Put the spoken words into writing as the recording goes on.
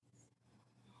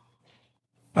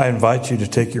I invite you to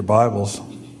take your Bibles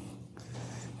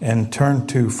and turn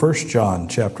to 1 John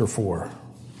chapter 4.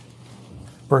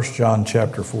 1 John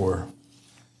chapter 4.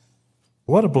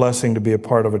 What a blessing to be a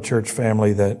part of a church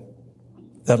family that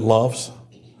loves,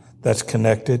 that's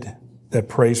connected, that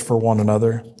prays for one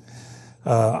another.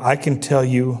 I can tell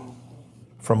you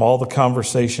from all the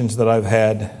conversations that I've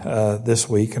had this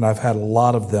week, and I've had a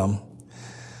lot of them,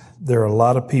 there are a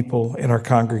lot of people in our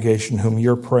congregation whom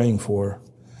you're praying for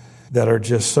that are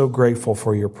just so grateful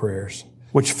for your prayers,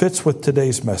 which fits with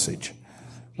today's message.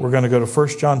 We're going to go to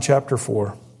 1 John chapter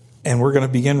 4, and we're going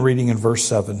to begin reading in verse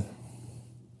 7.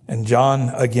 And John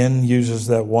again uses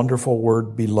that wonderful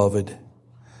word, beloved.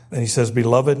 And he says,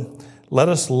 "Beloved, let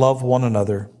us love one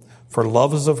another, for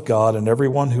love is of God, and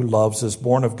everyone who loves is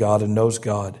born of God and knows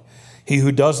God. He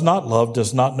who does not love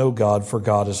does not know God, for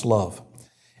God is love.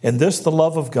 In this the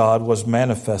love of God was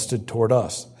manifested toward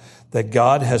us, that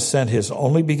God has sent his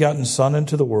only begotten Son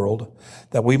into the world,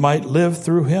 that we might live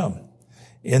through him.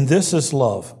 In this is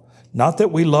love, not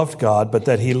that we loved God, but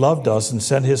that he loved us and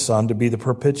sent his Son to be the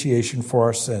propitiation for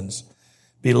our sins.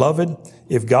 Beloved,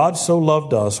 if God so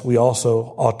loved us, we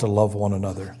also ought to love one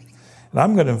another." And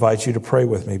I'm going to invite you to pray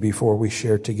with me before we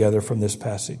share together from this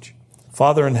passage.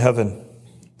 Father in heaven,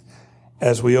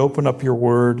 as we open up your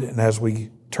word and as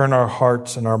we turn our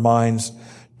hearts and our minds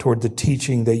toward the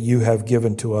teaching that you have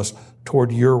given to us,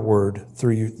 toward your word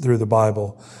through the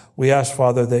Bible, we ask,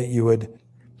 Father, that you would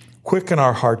quicken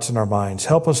our hearts and our minds.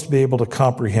 Help us to be able to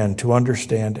comprehend, to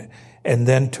understand, and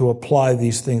then to apply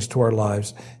these things to our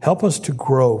lives. Help us to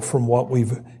grow from what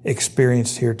we've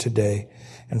experienced here today.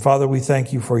 And Father, we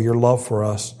thank you for your love for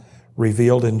us,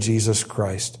 revealed in Jesus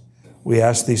Christ. We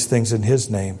ask these things in his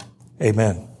name.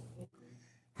 Amen.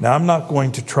 Now, I'm not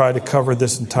going to try to cover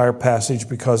this entire passage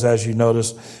because, as you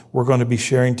notice, we're going to be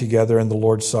sharing together in the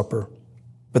Lord's Supper.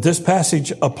 But this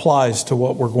passage applies to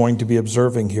what we're going to be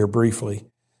observing here briefly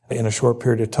in a short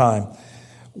period of time.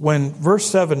 When verse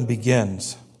 7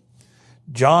 begins,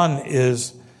 John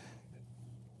is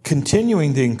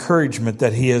continuing the encouragement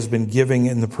that he has been giving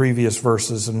in the previous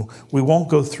verses, and we won't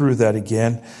go through that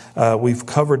again. We've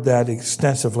covered that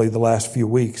extensively the last few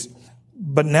weeks.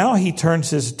 But now he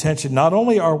turns his attention. Not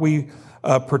only are we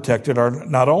protected,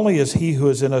 not only is he who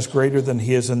is in us greater than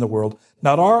he is in the world,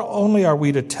 not only are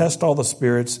we to test all the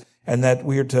spirits, and that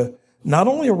not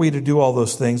only are we to do all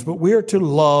those things, but we are to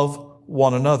love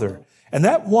one another. And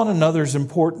that one another is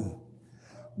important.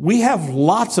 We have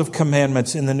lots of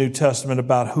commandments in the New Testament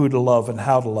about who to love and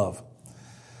how to love.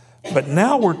 But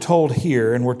now we're told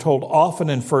here, and we're told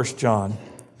often in 1 John,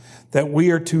 that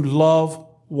we are to love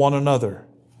one another.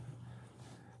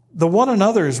 The one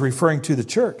another is referring to the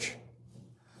church,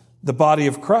 the body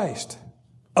of Christ,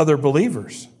 other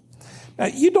believers. Now,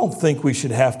 you don't think we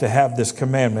should have to have this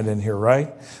commandment in here,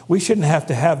 right? We shouldn't have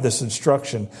to have this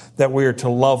instruction that we are to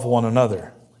love one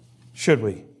another, should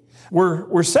we?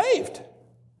 We're saved.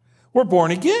 We're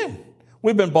born again.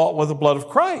 We've been bought with the blood of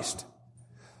Christ.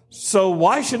 So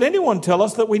why should anyone tell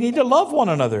us that we need to love one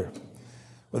another?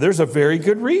 Well, there's a very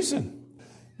good reason.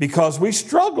 Because we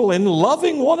struggle in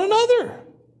loving one another.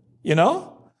 You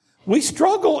know, we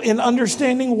struggle in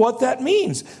understanding what that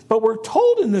means. But we're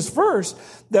told in this verse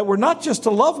that we're not just to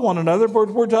love one another, but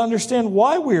we're to understand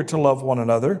why we are to love one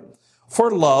another. For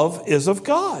love is of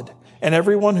God, and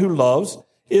everyone who loves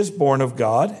is born of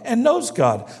God and knows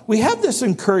God. We have this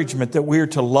encouragement that we are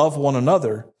to love one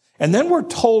another, and then we're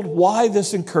told why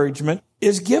this encouragement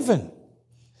is given.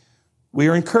 We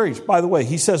are encouraged. By the way,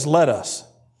 he says, "Let us."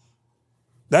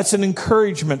 That's an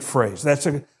encouragement phrase. That's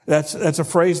a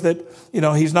phrase that,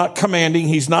 he's not commanding.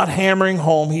 He's not hammering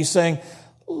home. He's saying,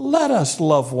 let us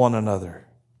love one another.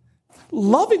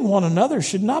 Loving one another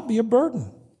should not be a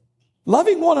burden.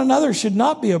 Loving one another should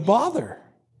not be a bother.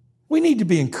 We need to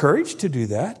be encouraged to do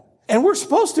that. And we're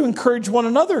supposed to encourage one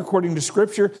another, according to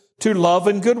Scripture, to love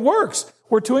and good works.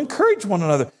 We're to encourage one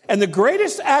another. And the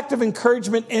greatest act of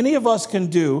encouragement any of us can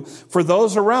do for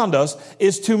those around us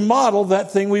is to model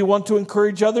that thing we want to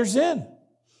encourage others in.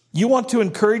 You want to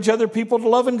encourage other people to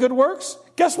love and good works?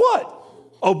 Guess what?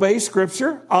 Obey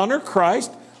Scripture, honor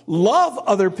Christ, love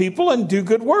other people, and do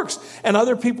good works. And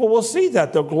other people will see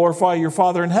that. They'll glorify your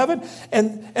Father in heaven,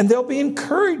 and they'll be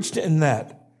encouraged in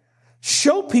that.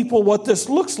 Show people what this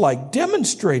looks like.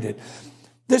 Demonstrate it.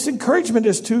 This encouragement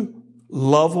is to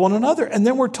love one another. And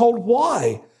then we're told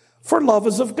why. For love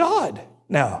is of God.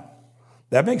 Now,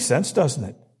 that makes sense, doesn't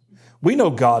it? We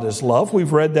know God is love.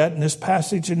 We've read that in this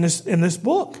passage in this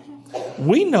book.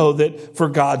 We know that for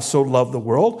God so loved the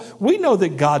world. We know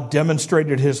that God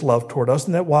demonstrated his love toward us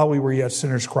and that while we were yet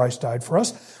sinners, Christ died for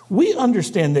us. We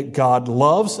understand that God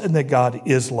loves and that God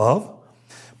is love.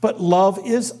 But love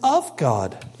is of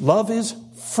God. Love is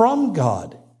from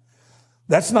God.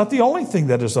 That's not the only thing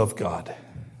that is of God.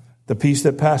 The peace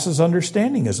that passes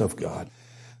understanding is of God.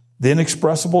 The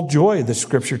inexpressible joy that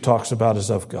Scripture talks about is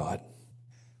of God.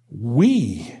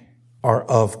 We are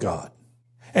of God.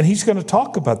 And he's going to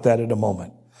talk about that in a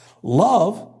moment.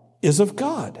 Love is of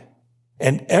God.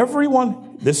 And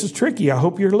everyone, this is tricky, I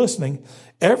hope you're listening,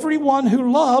 everyone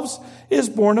who loves is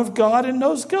born of God and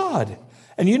knows God.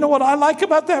 And you know what I like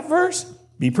about that verse?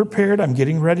 Be prepared, I'm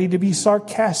getting ready to be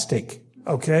sarcastic,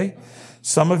 okay?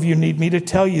 Some of you need me to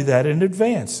tell you that in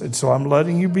advance, and so I'm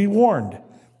letting you be warned.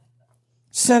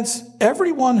 Since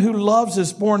everyone who loves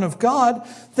is born of God,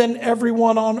 then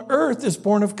everyone on earth is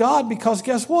born of God, because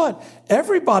guess what?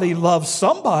 Everybody loves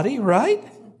somebody, right?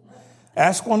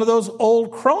 Ask one of those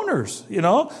old croners,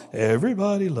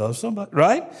 everybody loves somebody,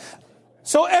 right?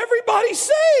 So everybody's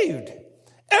saved.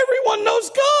 Everyone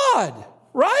knows God,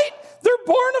 right? They're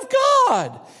born of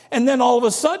God. And then all of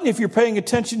a sudden, if you're paying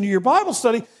attention to your Bible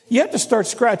study, you have to start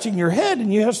scratching your head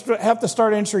and you have to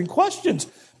start answering questions,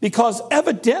 because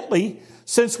evidently,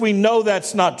 since we know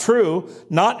that's not true,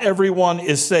 not everyone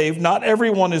is saved, not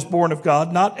everyone is born of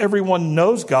God, not everyone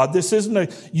knows God. This isn't a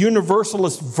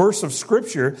universalist verse of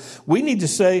Scripture. We need to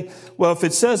say, well, if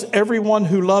it says everyone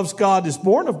who loves God is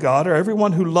born of God, or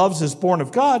everyone who loves is born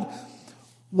of God,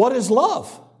 what is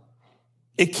love?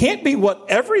 It can't be what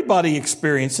everybody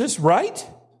experiences, right?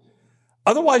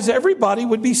 Otherwise, everybody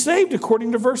would be saved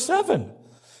according to verse 7.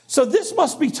 So this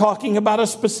must be talking about a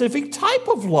specific type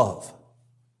of love.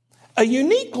 A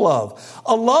unique love,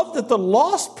 a love that the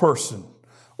lost person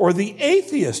or the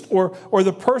atheist or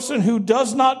the person who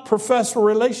does not profess a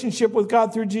relationship with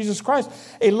God through Jesus Christ,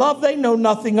 a love they know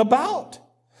nothing about,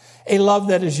 a love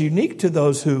that is unique to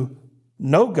those who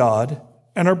know God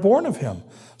and are born of him.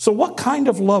 So what kind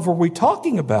of love are we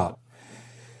talking about?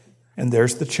 And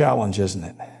there's the challenge, isn't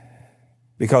it?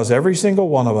 Because every single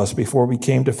one of us, before we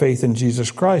came to faith in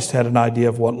Jesus Christ, had an idea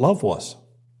of what love was.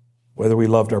 Whether we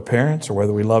loved our parents, or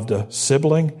whether we loved a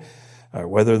sibling, or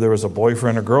whether there was a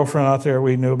boyfriend or girlfriend out there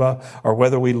we knew about, or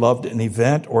whether we loved an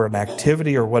event or an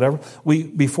activity or whatever.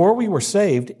 Before we were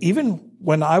saved, even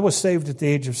when I was saved at the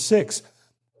age of 6,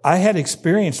 I had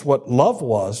experienced what love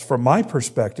was from my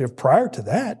perspective prior to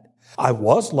that. I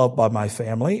was loved by my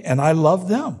family, and I loved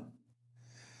them.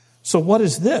 So what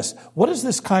is this? What is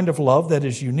this kind of love that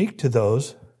is unique to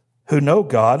those who know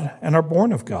God and are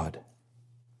born of God?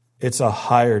 It's a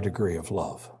higher degree of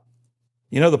love.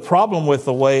 The problem with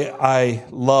the way I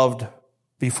loved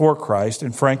before Christ,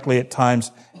 and frankly at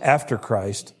times after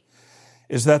Christ,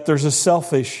 is that there's a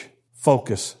selfish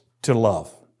focus to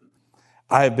love.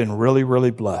 I have been really, really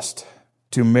blessed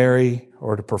to marry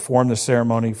or to perform the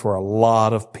ceremony for a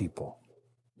lot of people.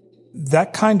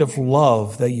 That kind of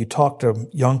love that you talk to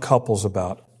young couples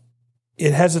about,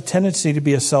 it has a tendency to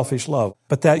be a selfish love.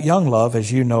 But that young love,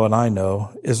 as you know and I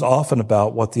know, is often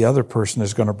about what the other person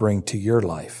is going to bring to your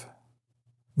life.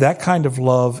 That kind of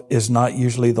love is not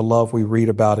usually the love we read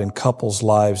about in couples'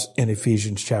 lives in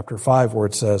Ephesians chapter 5, where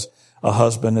it says a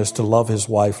husband is to love his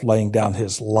wife, laying down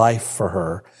his life for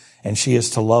her, and she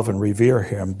is to love and revere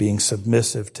him, being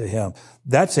submissive to him.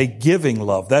 That's a giving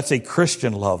love. That's a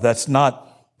Christian love. That's not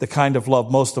the kind of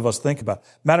love most of us think about.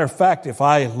 Matter of fact, if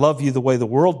I love you the way the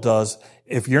world does,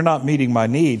 if you're not meeting my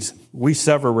needs, we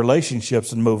sever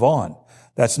relationships and move on.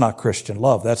 That's not Christian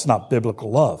love. That's not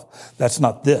biblical love. That's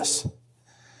not this.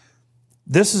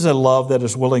 This is a love that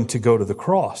is willing to go to the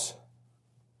cross.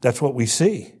 That's what we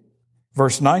see.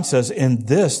 Verse 9 says, in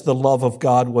this the love of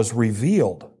God was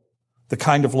revealed. The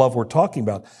kind of love we're talking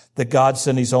about, that God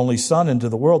sent his only Son into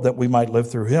the world that we might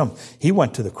live through him. He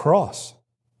went to the cross.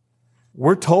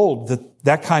 We're told that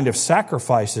that kind of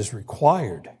sacrifice is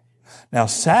required. Now,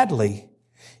 sadly,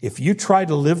 if you try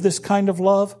to live this kind of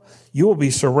love, you will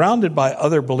be surrounded by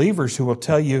other believers who will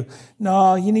tell you,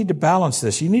 no, you need to balance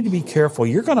this. You need to be careful.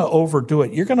 You're going to overdo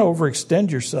it. You're going to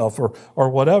overextend yourself or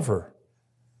whatever.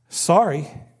 Sorry.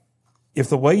 If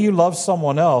the way you love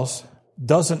someone else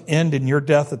doesn't end in your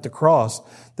death at the cross,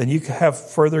 then you have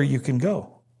further you can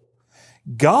go.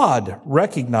 God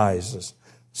recognizes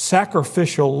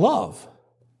sacrificial love.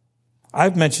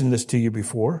 I've mentioned this to you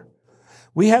before.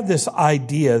 We have this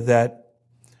idea that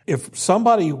if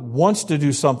somebody wants to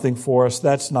do something for us,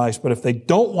 that's nice. But if they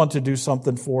don't want to do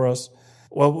something for us,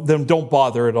 well, then don't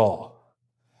bother at all.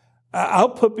 I'll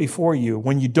put before you,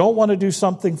 when you don't want to do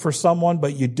something for someone,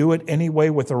 but you do it anyway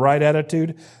with the right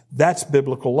attitude, that's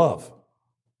biblical love.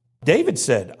 David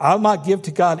said, I'll not give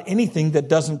to God anything that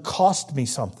doesn't cost me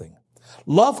something.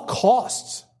 Love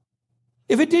costs.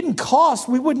 If it didn't cost,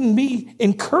 we wouldn't be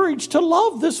encouraged to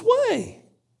love this way.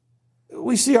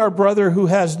 We see our brother who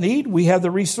has need. We have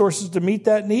the resources to meet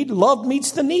that need. Love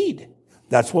meets the need.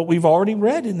 That's what we've already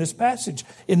read in this passage,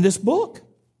 in this book.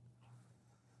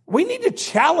 We need to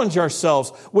challenge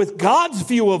ourselves with God's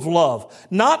view of love,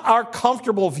 not our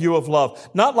comfortable view of love.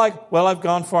 Not like, well, I've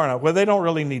gone far enough. Well, they don't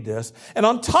really need this. And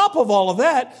on top of all of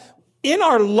that, in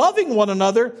our loving one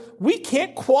another, we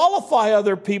can't qualify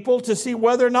other people to see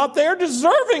whether or not they're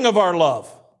deserving of our love.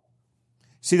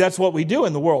 See, that's what we do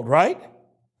in the world, right?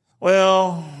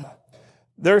 Well,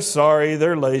 they're sorry,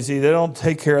 they're lazy, they don't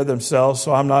take care of themselves,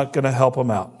 so I'm not going to help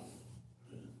them out.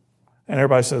 And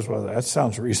everybody says, well, that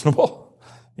sounds reasonable.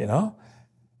 You know,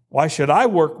 why should I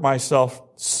work myself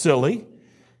silly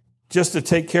just to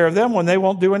take care of them when they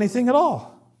won't do anything at all?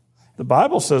 The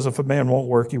Bible says if a man won't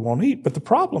work, he won't eat. But the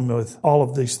problem with all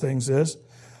of these things is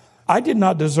I did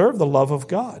not deserve the love of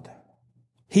God.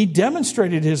 He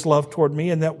demonstrated his love toward me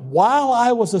in that while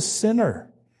I was a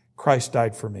sinner, Christ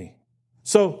died for me.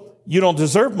 So you don't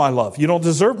deserve my love. You don't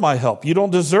deserve my help. You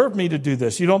don't deserve me to do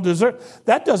this. You don't deserve.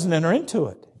 That doesn't enter into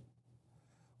it.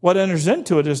 What enters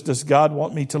into it is, does God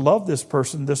want me to love this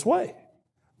person this way?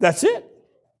 That's it.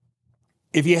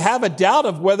 If you have a doubt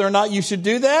of whether or not you should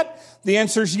do that, the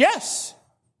answer is yes.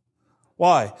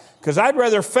 Why? Because I'd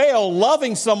rather fail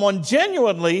loving someone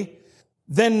genuinely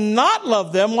than not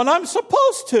love them when I'm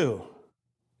supposed to.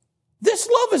 This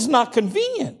love is not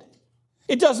convenient.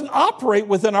 It doesn't operate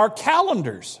within our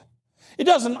calendars. It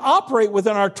doesn't operate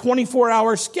within our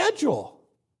 24-hour schedule.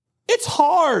 It's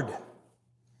hard.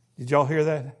 Did y'all hear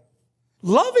that?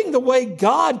 Loving the way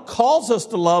God calls us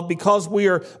to love because we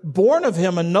are born of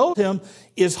Him and know Him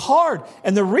is hard.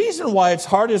 And the reason why it's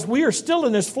hard is we are still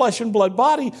in this flesh and blood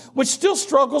body which still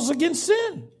struggles against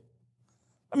sin.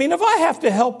 I mean, if I have to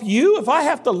help you, if I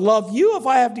have to love you, if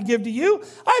I have to give to you,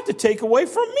 I have to take away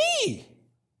from me.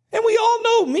 And we all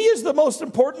know me is the most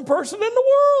important person in the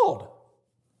world.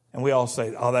 And we all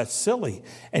say, oh, that's silly.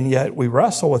 And yet we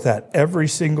wrestle with that every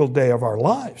single day of our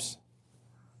lives.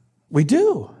 We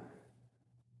do.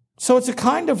 So it's a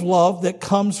kind of love that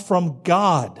comes from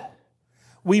God.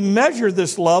 We measure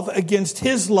this love against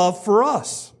His love for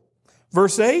us.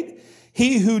 Verse 8,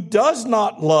 he who does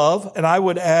not love, and I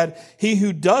would add, he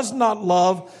who does not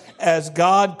love as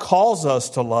God calls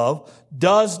us to love,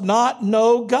 does not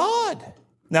know God.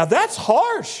 Now that's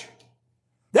harsh.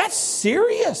 That's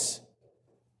serious.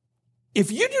 If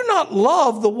you do not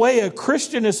love the way a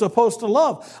Christian is supposed to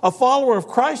love, a follower of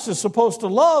Christ is supposed to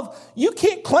love, you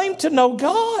can't claim to know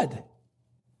God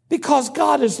because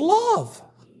God is love.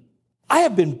 I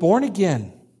have been born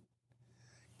again.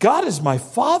 God is my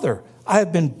Father. I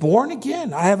have been born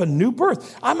again. I have a new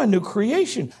birth. I'm a new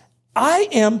creation. I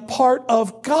am part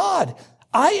of God.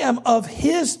 I am of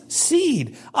His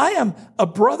seed. I am a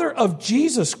brother of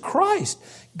Jesus Christ.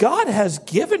 God has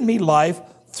given me life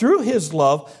through His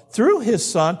love, through His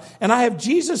Son, and I have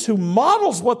Jesus who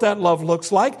models what that love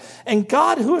looks like, and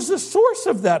God who is the source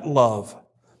of that love,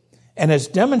 and has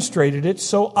demonstrated it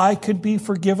so I could be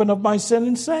forgiven of my sin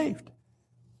and saved.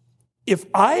 If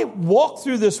I walk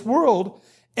through this world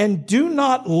and do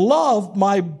not love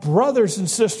my brothers and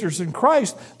sisters in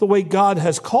Christ the way God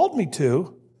has called me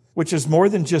to, which is more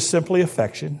than just simply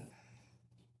affection,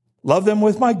 love them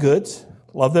with my goods,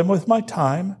 love them with my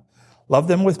time, love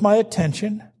them with my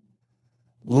attention.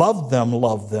 Love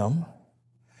them.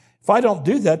 If I don't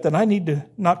do that, then I need to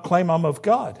not claim I'm of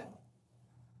God.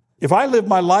 If I live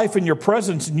my life in your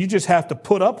presence and you just have to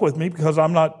put up with me because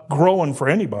I'm not growing for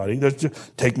anybody, that's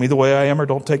just take me the way I am or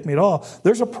don't take me at all,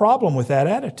 there's a problem with that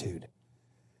attitude.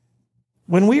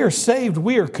 When we are saved,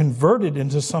 we are converted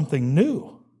into something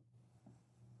new.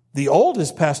 The old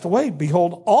has passed away.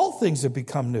 Behold, all things have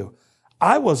become new.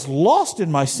 I was lost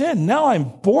in my sin. Now I'm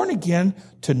born again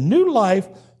to new life,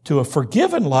 to a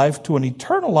forgiven life, to an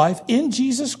eternal life in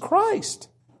Jesus Christ.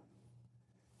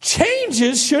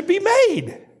 Changes should be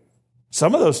made.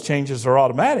 Some of those changes are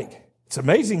automatic. It's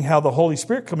amazing how the Holy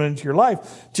Spirit coming into your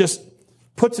life just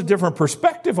puts a different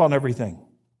perspective on everything.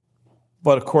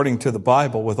 But according to the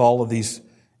Bible, with all of these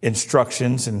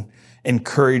instructions and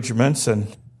encouragements,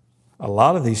 and a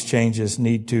lot of these changes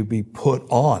need to be put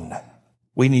on.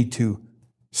 We need to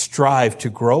strive to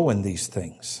grow in these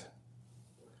things.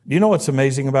 Do you know what's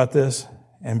amazing about this?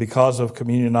 And because of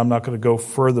communion, I'm not going to go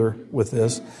further with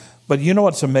this. But you know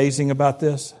what's amazing about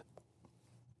this?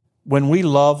 When we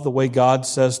love the way God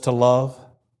says to love,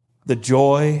 the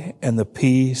joy and the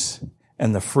peace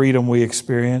and the freedom we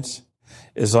experience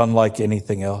is unlike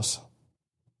anything else.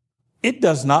 It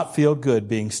does not feel good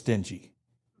being stingy.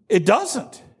 It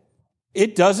doesn't.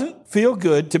 It doesn't feel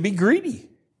good to be greedy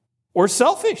or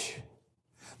selfish.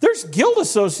 There's guilt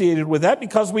associated with that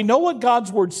because we know what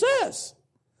God's Word says.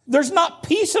 There's not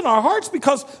peace in our hearts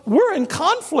because we're in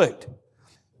conflict.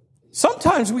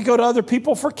 Sometimes we go to other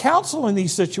people for counsel in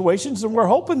these situations, and we're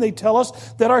hoping they tell us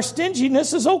that our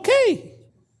stinginess is okay,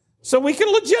 so we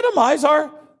can legitimize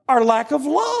our lack of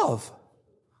love.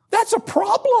 That's a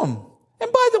problem.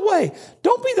 And by the way,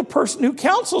 don't be the person who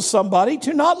counsels somebody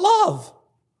to not love.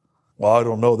 Well, I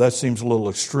don't know, that seems a little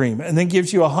extreme. And then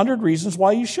gives you 100 reasons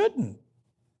why you shouldn't.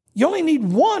 You only need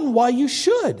one why you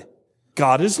should.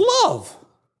 God is love.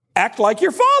 Act like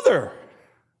your Father.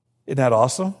 Isn't that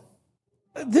awesome?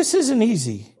 This isn't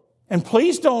easy. And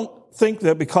please don't think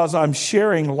that because I'm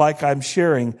sharing like I'm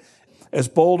sharing, as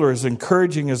bold or as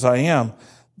encouraging as I am,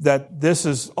 that this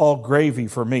is all gravy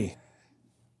for me.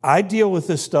 I deal with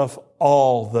this stuff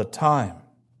all the time.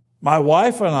 My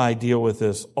wife and I deal with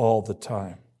this all the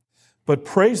time. But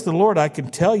praise the Lord, I can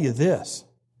tell you this.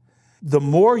 The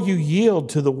more you yield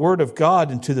to the Word of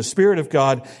God and to the Spirit of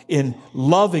God in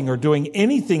loving or doing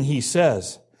anything He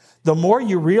says, the more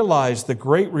you realize the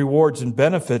great rewards and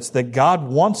benefits that God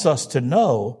wants us to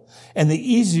know, and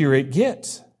the easier it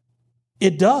gets.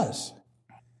 It does.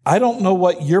 I don't know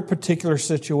what your particular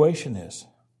situation is.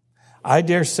 I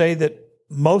dare say that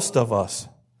most of us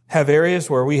have areas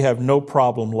where we have no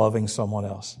problem loving someone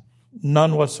else.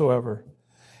 None whatsoever.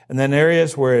 And then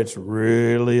areas where it's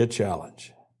really a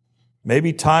challenge.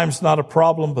 Maybe time's not a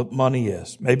problem, but money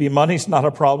is. Maybe money's not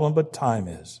a problem, but time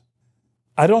is.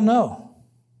 I don't know.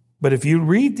 But if you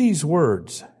read these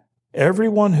words,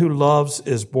 everyone who loves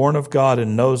is born of God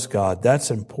and knows God.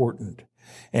 That's important.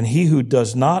 And he who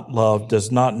does not love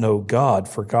does not know God,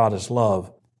 for God is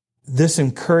love. This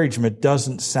encouragement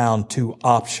doesn't sound too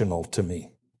optional to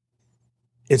me.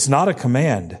 It's not a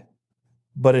command,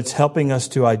 but it's helping us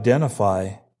to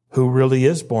identify who really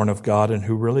is born of God and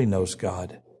who really knows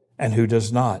God and who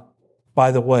does not.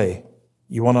 By the way,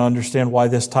 you want to understand why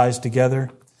this ties together?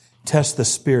 Test the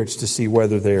spirits to see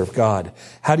whether they are of God.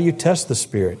 How do you test the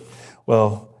spirit?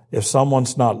 Well, if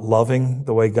someone's not loving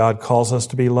the way God calls us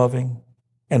to be loving,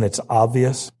 and it's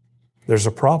obvious, there's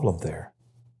a problem there.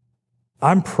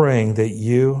 I'm praying that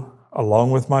you,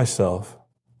 along with myself,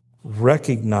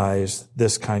 recognize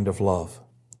this kind of love.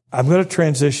 I'm going to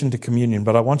transition to communion,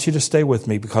 but I want you to stay with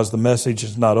me because the message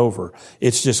is not over.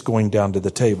 It's just going down to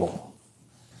the table.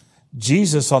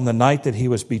 Jesus, on the night that he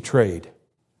was betrayed,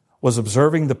 was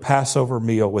observing the Passover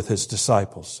meal with his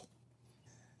disciples.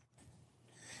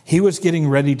 He was getting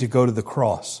ready to go to the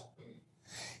cross.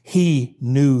 He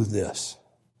knew this.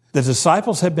 The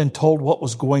disciples had been told what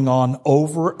was going on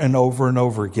over and over and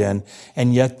over again,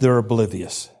 and yet they're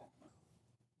oblivious.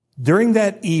 During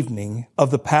that evening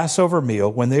of the Passover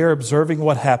meal, when they are observing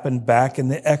what happened back in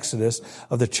the Exodus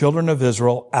of the children of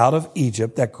Israel out of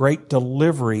Egypt, that great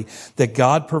delivery that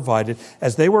God provided,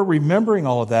 as they were remembering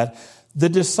all of that, the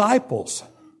disciples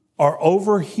are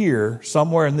over here,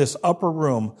 somewhere in this upper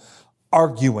room,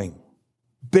 arguing,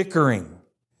 bickering.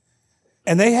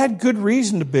 And they had good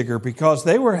reason to bicker because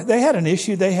they had an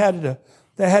issue they had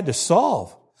to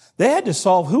solve. They had to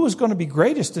solve who was going to be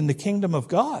greatest in the kingdom of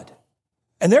God.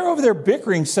 And they're over there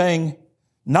bickering, saying,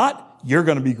 not you're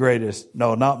going to be greatest.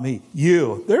 No, not me.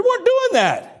 You. They weren't doing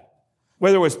that.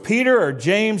 Whether it was Peter or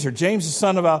James the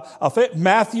son of Alphaeus,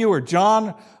 Matthew or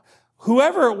John,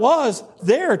 whoever it was,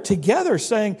 they're together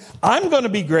saying, I'm going to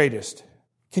be greatest.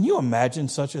 Can you imagine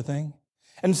such a thing?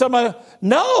 And somebody,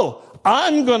 no,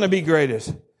 I'm going to be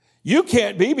greatest. You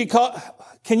can't be because,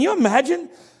 can you imagine?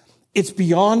 It's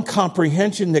beyond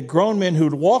comprehension that grown men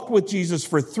who'd walked with Jesus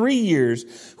for 3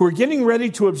 years, who are getting ready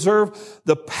to observe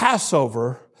the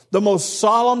Passover, the most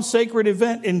solemn sacred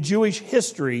event in Jewish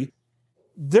history,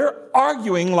 they're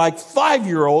arguing like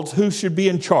 5-year-olds who should be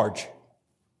in charge.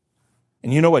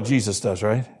 And you know what Jesus does,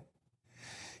 right?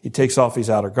 He takes off his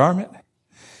outer garment.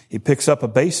 He picks up a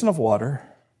basin of water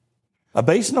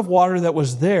that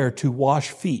was there to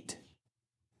wash feet.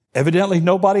 Evidently,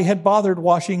 nobody had bothered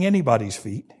washing anybody's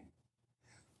feet.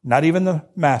 Not even the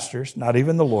masters, not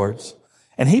even the Lord's.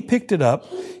 And he picked it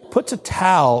up, puts a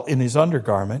towel in his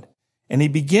undergarment, and he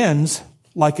begins,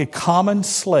 like a common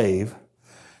slave,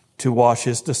 to wash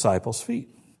his disciples' feet.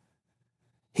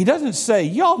 He doesn't say,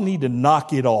 y'all need to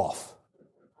knock it off.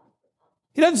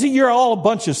 He doesn't say, you're all a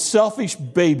bunch of selfish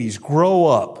babies, grow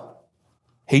up.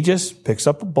 He just picks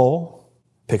up a bowl,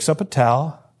 picks up a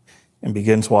towel, and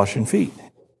begins washing feet.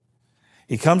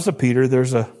 He comes to Peter.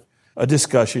 There's a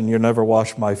discussion. You'll never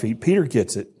wash my feet. Peter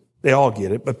gets it. They all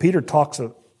get it. But Peter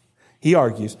he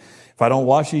argues, if I don't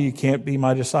wash you, you can't be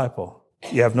my disciple.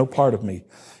 You have no part of me.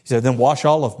 He said, then wash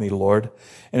all of me, Lord.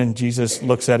 And then Jesus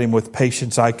looks at him with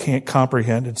patience I can't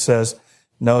comprehend and says,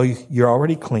 no, you're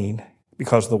already clean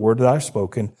because of the word that I've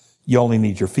spoken. You only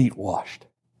need your feet washed.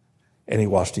 And he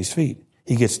washed his feet.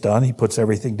 He gets done. He puts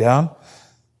everything down.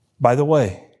 By the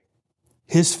way,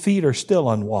 his feet are still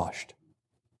unwashed.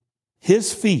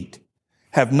 His feet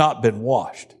have not been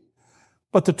washed,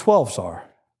 but the 12's are.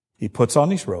 He puts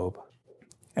on his robe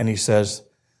and he says,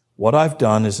 what I've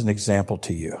done is an example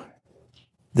to you.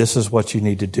 This is what you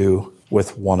need to do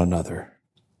with one another.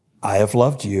 I have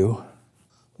loved you.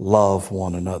 Love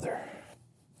one another.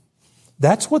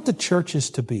 That's what the church is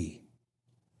to be.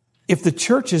 If the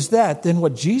church is that, then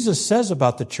what Jesus says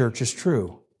about the church is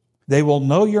true. They will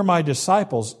know you're my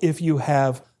disciples if you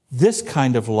have this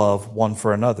kind of love one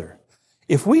for another.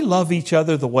 If we love each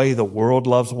other the way the world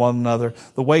loves one another,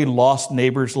 the way lost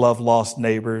neighbors love lost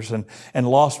neighbors and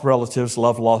lost relatives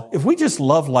love lost, if we just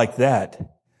love like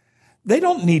that, they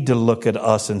don't need to look at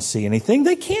us and see anything.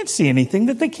 They can't see anything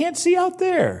that they can't see out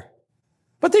there.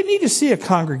 But they need to see a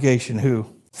congregation who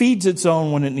feeds its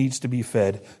own when it needs to be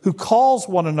fed, who calls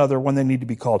one another when they need to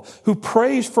be called, who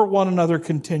prays for one another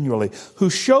continually, who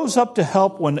shows up to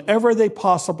help whenever they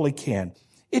possibly can.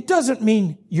 It doesn't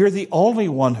mean you're the only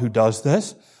one who does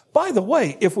this. By the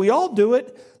way, if we all do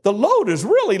it, the load is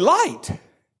really light.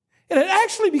 And it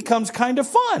actually becomes kind of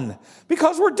fun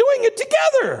because we're doing it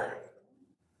together.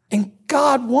 And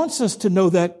God wants us to know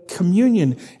that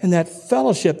communion and that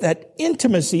fellowship, that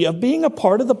intimacy of being a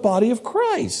part of the body of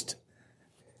Christ.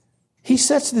 He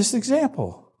sets this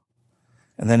example.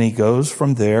 And then he goes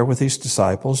from there with his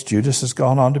disciples. Judas has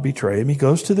gone on to betray him. He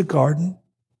goes to the garden.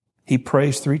 He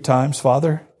prays 3 times,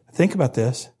 Father, think about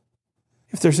this.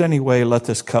 If there's any way, let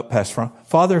this cup pass from.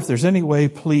 Father, if there's any way,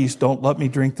 please don't let me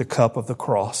drink the cup of the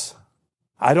cross.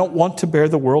 I don't want to bear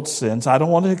the world's sins. I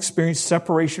don't want to experience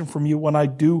separation from you when I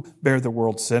do bear the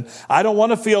world's sin. I don't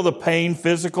want to feel the pain,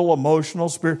 physical, emotional,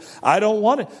 spiritual. I don't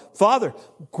want it. Father,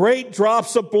 great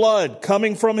drops of blood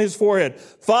coming from his forehead.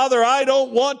 Father, I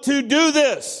don't want to do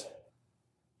this.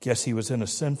 Guess he was in a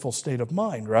sinful state of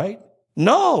mind, right?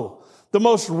 No. The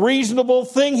most reasonable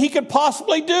thing he could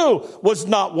possibly do was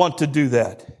not want to do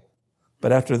that.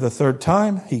 But after the 3rd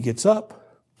time, he gets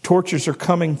up. Torches are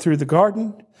coming through the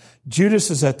garden. Judas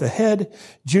is at the head.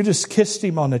 Judas kissed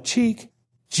him on the cheek.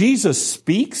 Jesus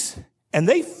speaks, and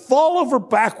they fall over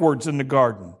backwards in the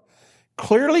garden,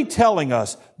 clearly telling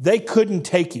us they couldn't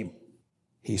take him.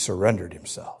 He surrendered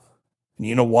himself. And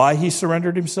you know why he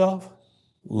surrendered himself?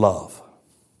 Love.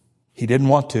 He didn't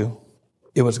want to.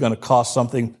 It was going to cost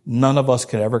something none of us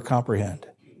could ever comprehend.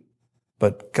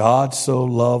 But God so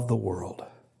loved the world.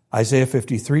 Isaiah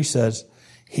 53 says,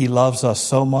 he loves us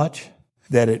so much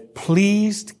that it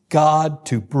pleased God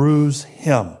to bruise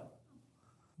him.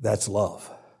 That's love.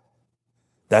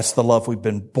 That's the love we've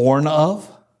been born of.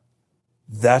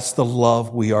 That's the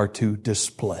love we are to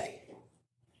display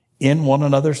in one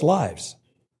another's lives.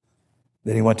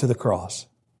 Then he went to the cross,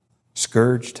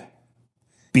 scourged,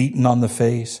 beaten on the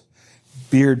face,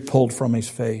 beard pulled from his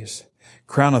face,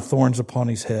 crown of thorns upon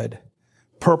his head,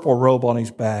 purple robe on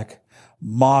his back,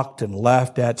 mocked and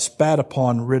laughed at, spat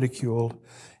upon, ridiculed,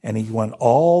 and he went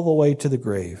all the way to the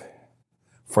grave.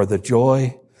 For the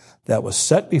joy that was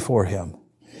set before him,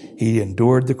 he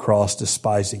endured the cross,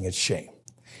 despising its shame.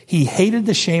 He hated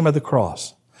the shame of the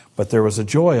cross, but there was a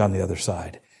joy on the other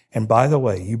side. And by the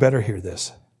way, you better hear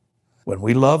this. When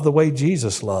we love the way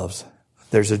Jesus loves,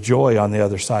 there's a joy on the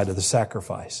other side of the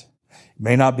sacrifice. It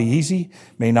may not be easy,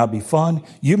 may not be fun.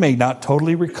 You may not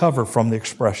totally recover from the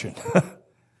expression.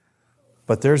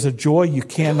 But there's a joy you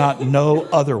cannot know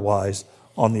otherwise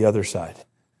on the other side.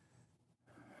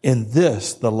 In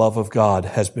this, the love of God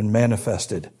has been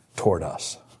manifested toward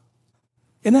us.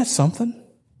 Isn't that something?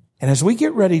 And as we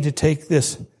get ready to take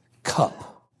this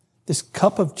cup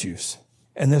of juice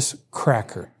and this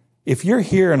cracker, if you're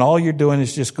here and all you're doing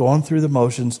is just going through the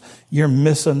motions, you're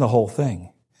missing the whole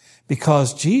thing.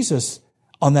 Because Jesus,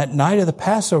 on that night of the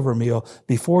Passover meal,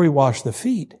 before he washed the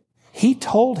feet, he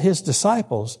told his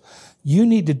disciples, you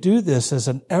need to do this as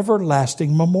an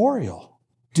everlasting memorial.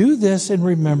 Do this in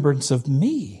remembrance of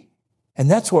me.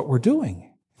 And that's what we're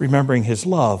doing. Remembering his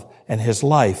love and his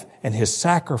life and his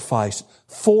sacrifice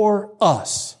for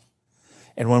us.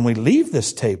 And when we leave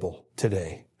this table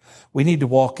today, we need to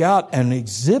walk out and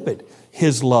exhibit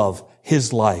his love,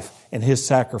 his life, and his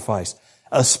sacrifice,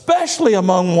 especially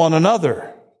among one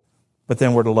another. But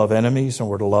then we're to love enemies, and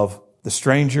we're to love the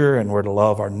stranger, and we're to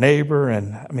love our neighbor,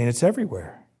 and it's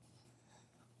everywhere.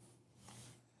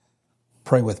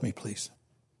 Pray with me, please.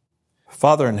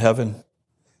 Father in heaven,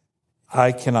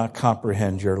 I cannot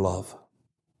comprehend your love.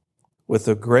 With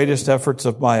the greatest efforts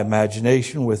of my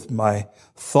imagination, with my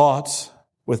thoughts,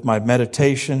 with my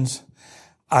meditations,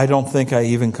 I don't think I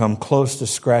even come close to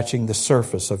scratching the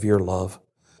surface of your love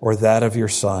or that of your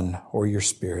Son or your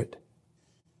Spirit.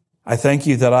 I thank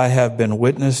you that I have been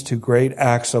witness to great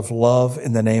acts of love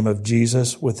in the name of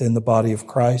Jesus within the body of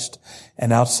Christ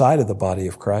and outside of the body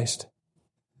of Christ.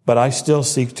 But I still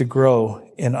seek to grow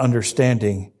in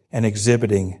understanding and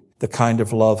exhibiting the kind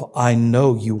of love I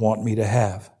know you want me to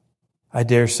have. I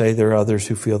dare say there are others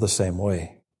who feel the same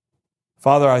way.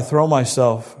 Father, I throw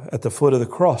myself at the foot of the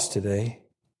cross today,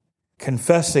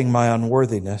 confessing my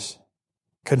unworthiness,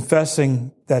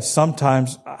 confessing that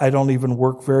sometimes I don't even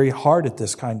work very hard at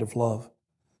this kind of love,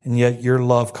 and yet your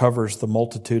love covers the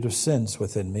multitude of sins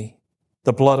within me.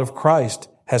 The blood of Christ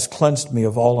has cleansed me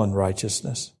of all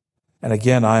unrighteousness, and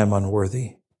again I am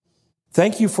unworthy.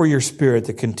 Thank you for your Spirit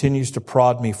that continues to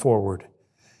prod me forward,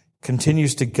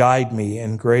 continues to guide me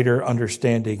in greater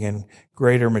understanding and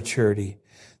greater maturity.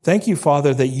 Thank you,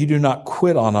 Father, that you do not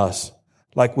quit on us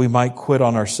like we might quit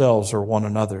on ourselves or one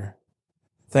another.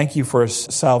 Thank you for a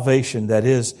salvation that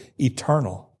is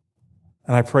eternal.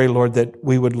 And I pray, Lord, that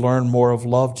we would learn more of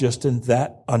love just in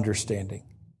that understanding.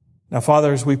 Now,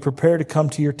 Father, as we prepare to come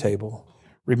to your table,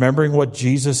 remembering what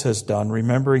Jesus has done,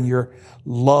 remembering your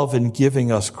love in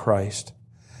giving us Christ,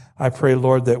 I pray,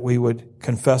 Lord, that we would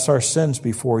confess our sins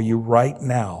before you right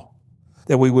now,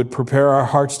 that we would prepare our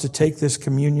hearts to take this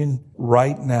communion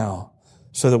right now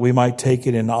so that we might take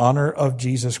it in honor of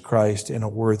Jesus Christ in a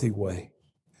worthy way.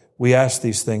 We ask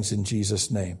these things in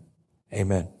Jesus' name.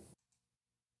 Amen.